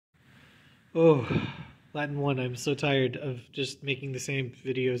Oh, Latin 1, I'm so tired of just making the same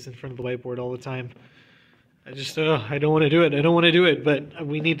videos in front of the whiteboard all the time. I don't want to do it. I don't want to do it, but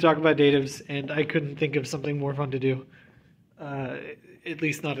we need to talk about datives, and I couldn't think of something more fun to do. Uh, at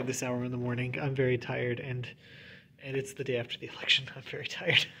least not at this hour in the morning. I'm very tired, and it's the day after the election. I'm very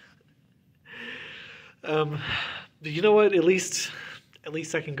tired. um, you know what? At least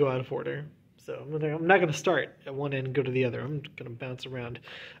I can go out of order. So I'm not going to start at one end and go to the other. I'm going to bounce around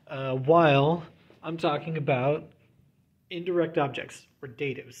while I'm talking about indirect objects or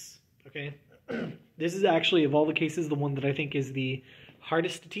datives. Okay, this is actually, of all the cases, the one that I think is the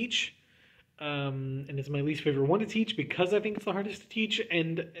hardest to teach, and it's my least favorite one to teach because I think it's the hardest to teach.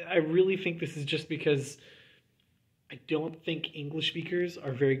 And I really think this is just because I don't think English speakers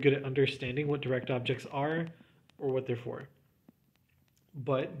are very good at understanding what direct objects are or what they're for.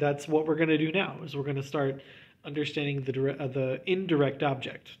 But that's what we're going to do now, is we're going to start understanding the indirect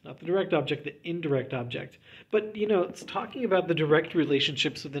object. Not the direct object, the indirect object. But, it's talking about the direct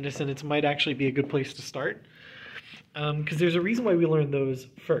relationships within a sentence might actually be a good place to start. Because there's a reason why we learn those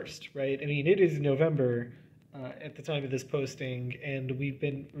first, right? I mean, it is November at the time of this posting, and we've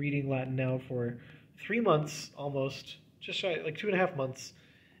been reading Latin now for 3 months almost, just shy, like 2.5 months,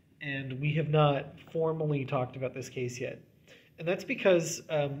 and we have not formally talked about this case yet. And that's because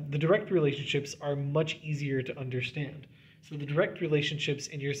the direct relationships are much easier to understand. So the direct relationships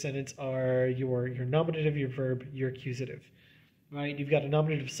in your sentence are your nominative, your verb, your accusative, right? You've got a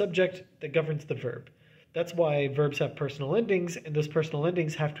nominative subject that governs the verb. That's why verbs have personal endings, and those personal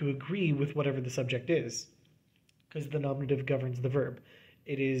endings have to agree with whatever the subject is, because the nominative governs the verb.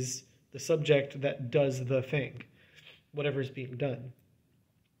 It is the subject that does the thing, whatever is being done.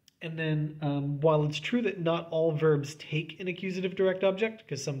 And then, while it's true that not all verbs take an accusative direct object,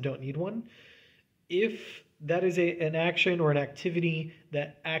 because some don't need one, if that is an action or an activity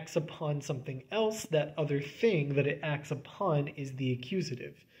that acts upon something else, that other thing that it acts upon is the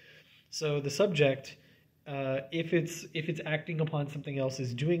accusative. So the subject, if it's acting upon something else,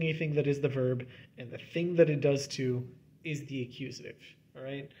 is doing a thing that is the verb, and the thing that it does to is the accusative. All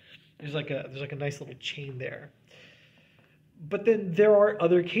right, there's like a nice little chain there. But then there are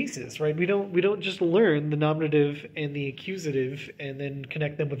other cases, right? We don't just learn the nominative and the accusative and then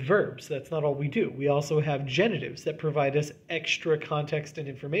connect them with verbs. That's not all we do. We also have genitives that provide us extra context and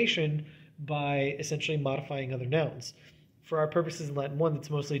information by essentially modifying other nouns. For our purposes in Latin 1, it's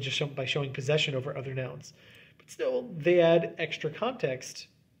mostly just by showing possession over other nouns. But still, they add extra context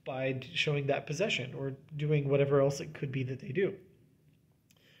by showing that possession or doing whatever else it could be that they do.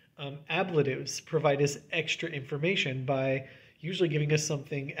 Ablatives provide us extra information by usually giving us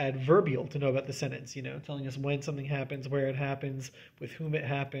something adverbial to know about the sentence, telling us when something happens, where it happens, with whom it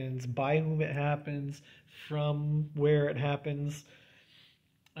happens, by whom it happens, from where it happens.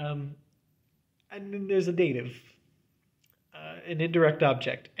 And then there's a dative, an indirect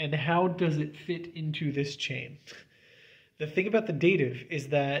object. And how does it fit into this chain? The thing about the dative is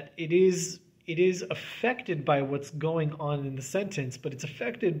that it is affected by what's going on in the sentence, but it's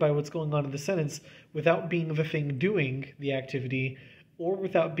affected by what's going on in the sentence without being the thing doing the activity or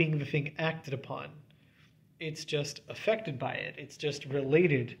without being the thing acted upon. It's just affected by it. It's just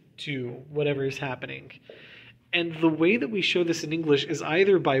related to whatever is happening. And the way that we show this in English is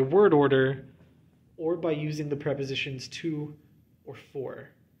either by word order or by using the prepositions to or for.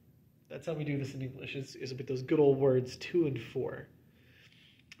 That's how we do this in English, is with those good old words to and for.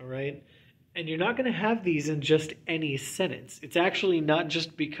 All right? And you're not going to have these in just any sentence. It's actually not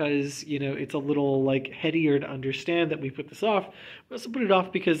just because, it's a little headier to understand that we put this off. We also put it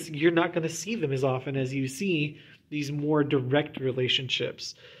off because you're not going to see them as often as you see these more direct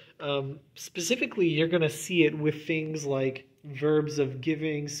relationships. Specifically, you're going to see it with things like verbs of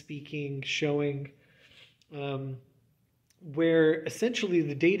giving, speaking, showing, where essentially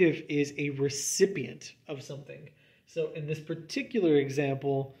the dative is a recipient of something. So in this particular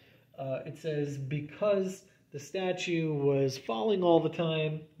example, it says, because the statue was falling all the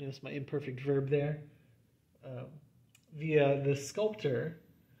time, notice my imperfect verb there, the sculptor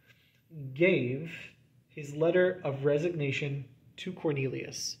gave his letter of resignation to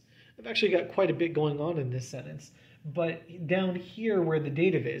Cornelius. I've actually got quite a bit going on in this sentence, but down here where the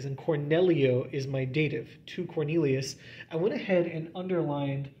dative is, and Cornelio is my dative, to Cornelius, I went ahead and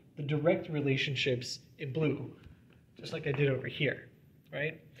underlined the direct relationships in blue, just like I did over here,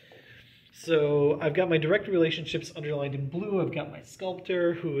 right? So I've got my direct relationships underlined in blue. I've got my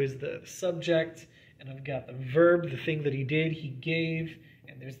sculptor, who is the subject, and I've got the verb, the thing that he did, he gave,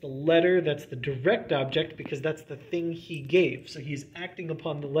 and there's the letter, that's the direct object because that's the thing he gave. So he's acting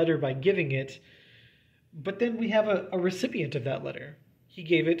upon the letter by giving it, but then we have a recipient of that letter. he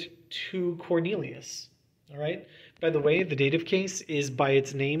gave it to Cornelius. All right. By the way, the dative case is by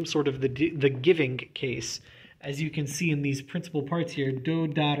its name sort of the giving case. As you can see in these principal parts here, do,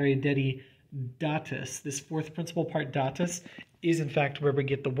 dare, dedi, datus. This fourth principal part, datus, is in fact where we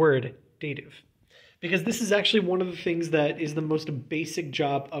get the word dative. Because this is actually one of the things that is the most basic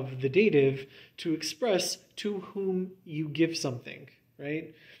job of the dative, to express to whom you give something,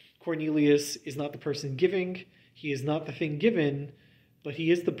 right? Cornelius is not the person giving, he is not the thing given, but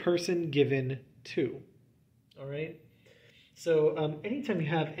he is the person given to. All right? So anytime you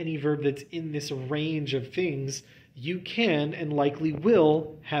have any verb that's in this range of things, you can and likely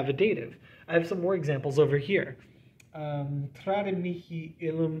will have a dative. I have some more examples over here. Trare mihi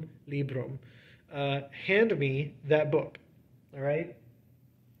illum librum. Hand me that book. All right?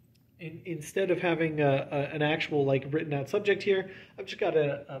 Instead of having an actual written out subject here, I've just got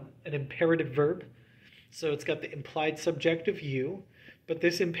an imperative verb. So it's got the implied subject of you, but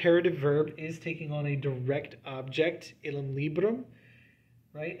this imperative verb is taking on a direct object, illum librum,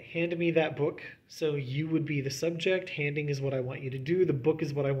 right? Hand me that book. So you would be the subject. Handing is what I want you to do. The book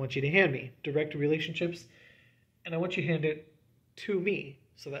is what I want you to hand me. Direct relationships. And I want you to hand it to me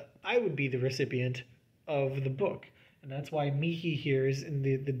so that I would be the recipient of the book. And that's why mihi here is in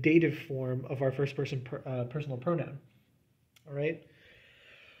the dative form of our first person personal pronoun. All right?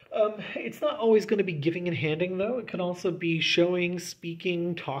 It's not always going to be giving and handing, though. It can also be showing,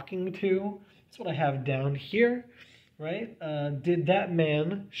 speaking, talking to. That's what I have down here, right? Did that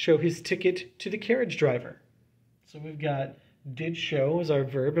man show his ticket to the carriage driver? So we've got did show as our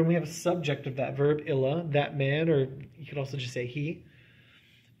verb, and we have a subject of that verb, illa, that man, or you could also just say he.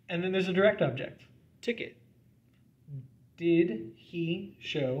 And then there's a direct object, ticket. Did he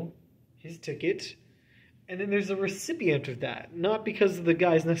show his ticket? And then there's a recipient of that, not because the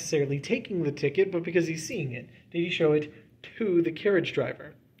guy's necessarily taking the ticket, but because he's seeing it. Did he show it to the carriage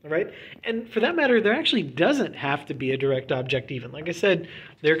driver? All right? And for that matter, there actually doesn't have to be a direct object even. Like I said,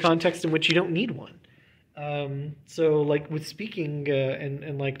 there are contexts in which you don't need one. So like with speaking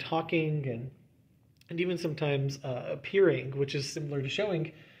and like talking and even sometimes appearing, which is similar to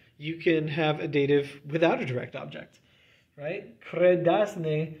showing, you can have a dative without a direct object, right?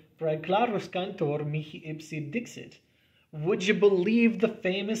 Credasne praeclarus cantor mihi ipsi dixit. Would you believe the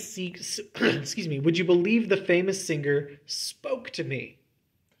famous would you believe the famous singer spoke to me?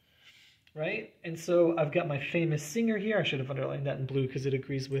 Right? And so I've got my famous singer here. I should have underlined that in blue because it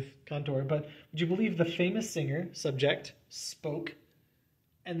agrees with cantor. But would you believe the famous singer, subject, spoke,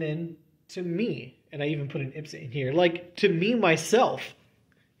 and then to me, and I even put an ipsi in here, like to me myself,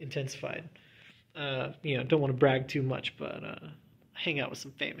 intensified. Don't want to brag too much, but I hang out with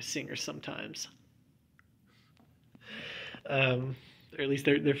some famous singers sometimes. Or at least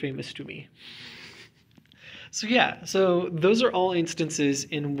they're famous to me. So yeah, so those are all instances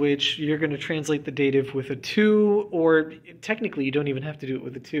in which you're going to translate the dative with a to, or technically you don't even have to do it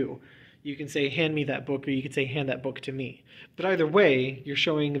with a to. You can say, hand me that book, or you could say, hand that book to me. But either way, you're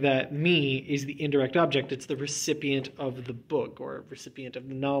showing that me is the indirect object. It's the recipient of the book, or recipient of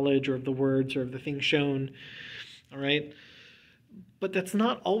the knowledge, or of the words, or of the thing shown. All right? But that's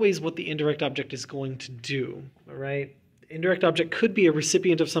not always what the indirect object is going to do. All right? The indirect object could be a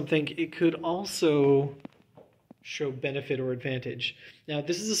recipient of something. It could also show benefit or advantage. Now,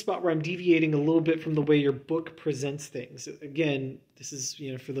 this is a spot where I'm deviating a little bit from the way your book presents things. Again, this is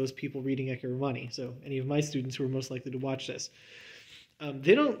for those people reading Ecce Romani, so any of my students who are most likely to watch this.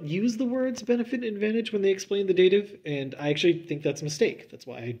 They don't use the words benefit and advantage when they explain the dative, and I actually think that's a mistake. That's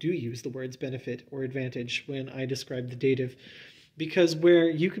why I do use the words benefit or advantage when I describe the dative, because where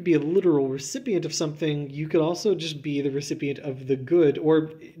you could be a literal recipient of something, you could also just be the recipient of the good,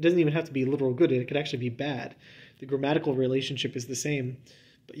 or it doesn't even have to be literal good, it could actually be bad. The grammatical relationship is the same,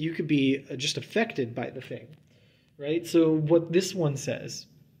 but you could be just affected by the thing, right? So what this one says,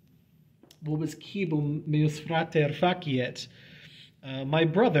 "Vobis cibum meus frater faciet," my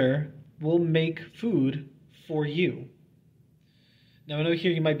brother will make food for you. Now I know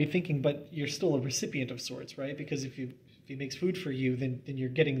here you might be thinking, but you're still a recipient of sorts, right? Because if he makes food for you, then you're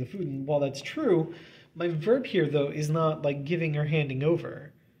getting the food. And while that's true, my verb here though is not like giving or handing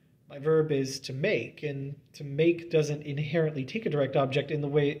over. My verb is to make, and to make doesn't inherently take a direct object in the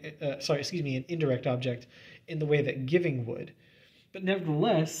way, an indirect object in the way that giving would. But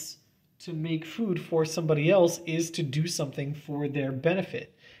nevertheless, to make food for somebody else is to do something for their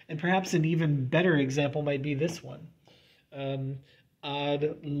benefit. And perhaps an even better example might be this one. Ad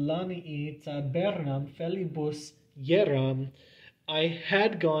lanii tabernam felibus yeram. I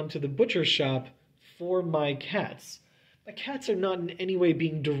had gone to the butcher shop for my cats. My cats are not in any way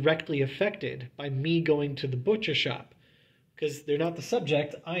being directly affected by me going to the butcher shop. because they're not the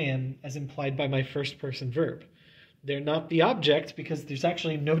subject. I am, as implied by my first person verb. They're not the object because there's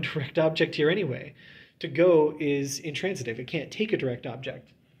actually no direct object here anyway. To go is intransitive. It can't take a direct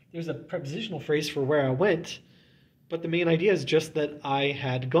object. There's a prepositional phrase for where I went, but the main idea is just that I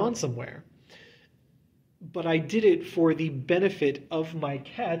had gone somewhere. But I did it for the benefit of my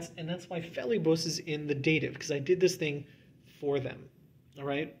cats, and that's why phelibos is in the dative, because I did this thing for them. All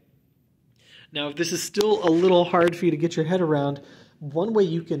right? Now, if this is still a little hard for you to get your head around, one way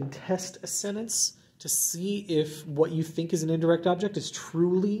you can test a sentence to see if what you think is an indirect object is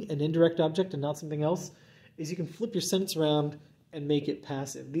truly an indirect object and not something else is you can flip your sentence around and make it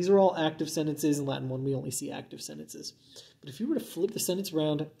passive. These are all active sentences. In Latin 1, we only see active sentences. But if you were to flip the sentence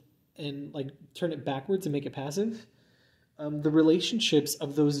around and like turn it backwards and make it passive, the relationships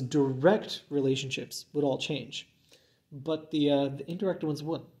of those direct relationships would all change. But the indirect ones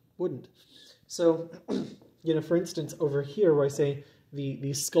wouldn't. So, for instance, over here where I say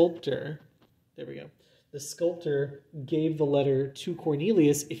the sculptor, there we go, the sculptor gave the letter to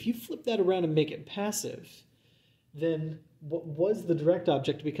Cornelius, if you flip that around and make it passive, then what was the direct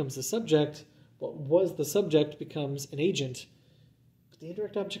object becomes the subject, what was the subject becomes an agent, but the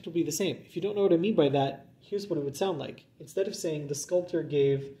indirect object will be the same. If you don't know what I mean by that, here's what it would sound like. Instead of saying the sculptor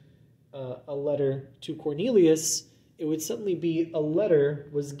gave a letter to Cornelius, it would suddenly be a letter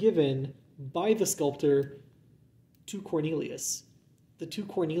was given by the sculptor to Cornelius. The to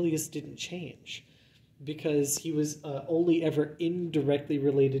Cornelius didn't change because he was only ever indirectly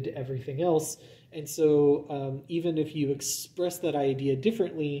related to everything else. And so even if you express that idea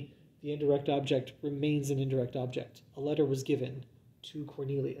differently, the indirect object remains an indirect object. A letter was given to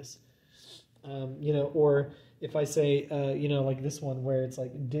Cornelius. Or if I say, like this one where it's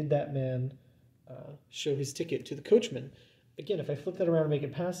like, did that man show his ticket to the coachman? Again, if I flip that around and make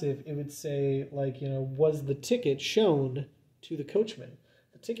it passive, it would say, like, was the ticket shown to the coachman?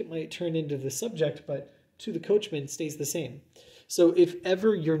 The ticket might turn into the subject, but to the coachman stays the same. So if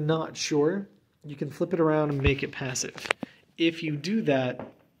ever you're not sure, you can flip it around and make it passive. If you do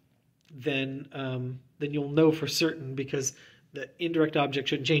that, then you'll know for certain because the indirect object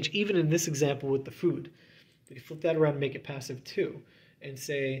shouldn't change. Even in this example with the food, you can flip that around and make it passive too, and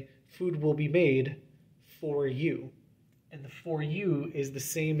say food will be made for you. And the for you is the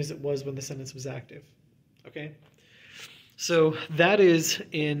same as it was when the sentence was active. Okay? So that is,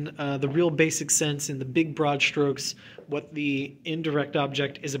 in the real basic sense, in the big broad strokes, what the indirect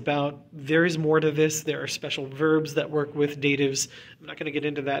object is about. There is more to this. There are special verbs that work with datives. I'm not going to get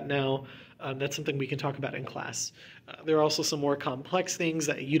into that now. That's something we can talk about in class. There are also some more complex things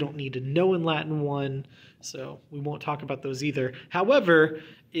that you don't need to know in Latin 1, so we won't talk about those either. However,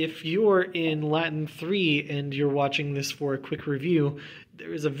 if you're in Latin 3 and you're watching this for a quick review,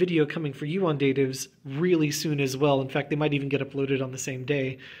 there is a video coming for you on datives really soon as well. In fact, they might even get uploaded on the same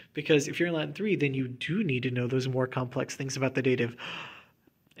day, because if you're in Latin 3, then you do need to know those more complex things about the dative.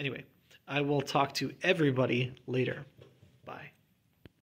 Anyway, I will talk to everybody later.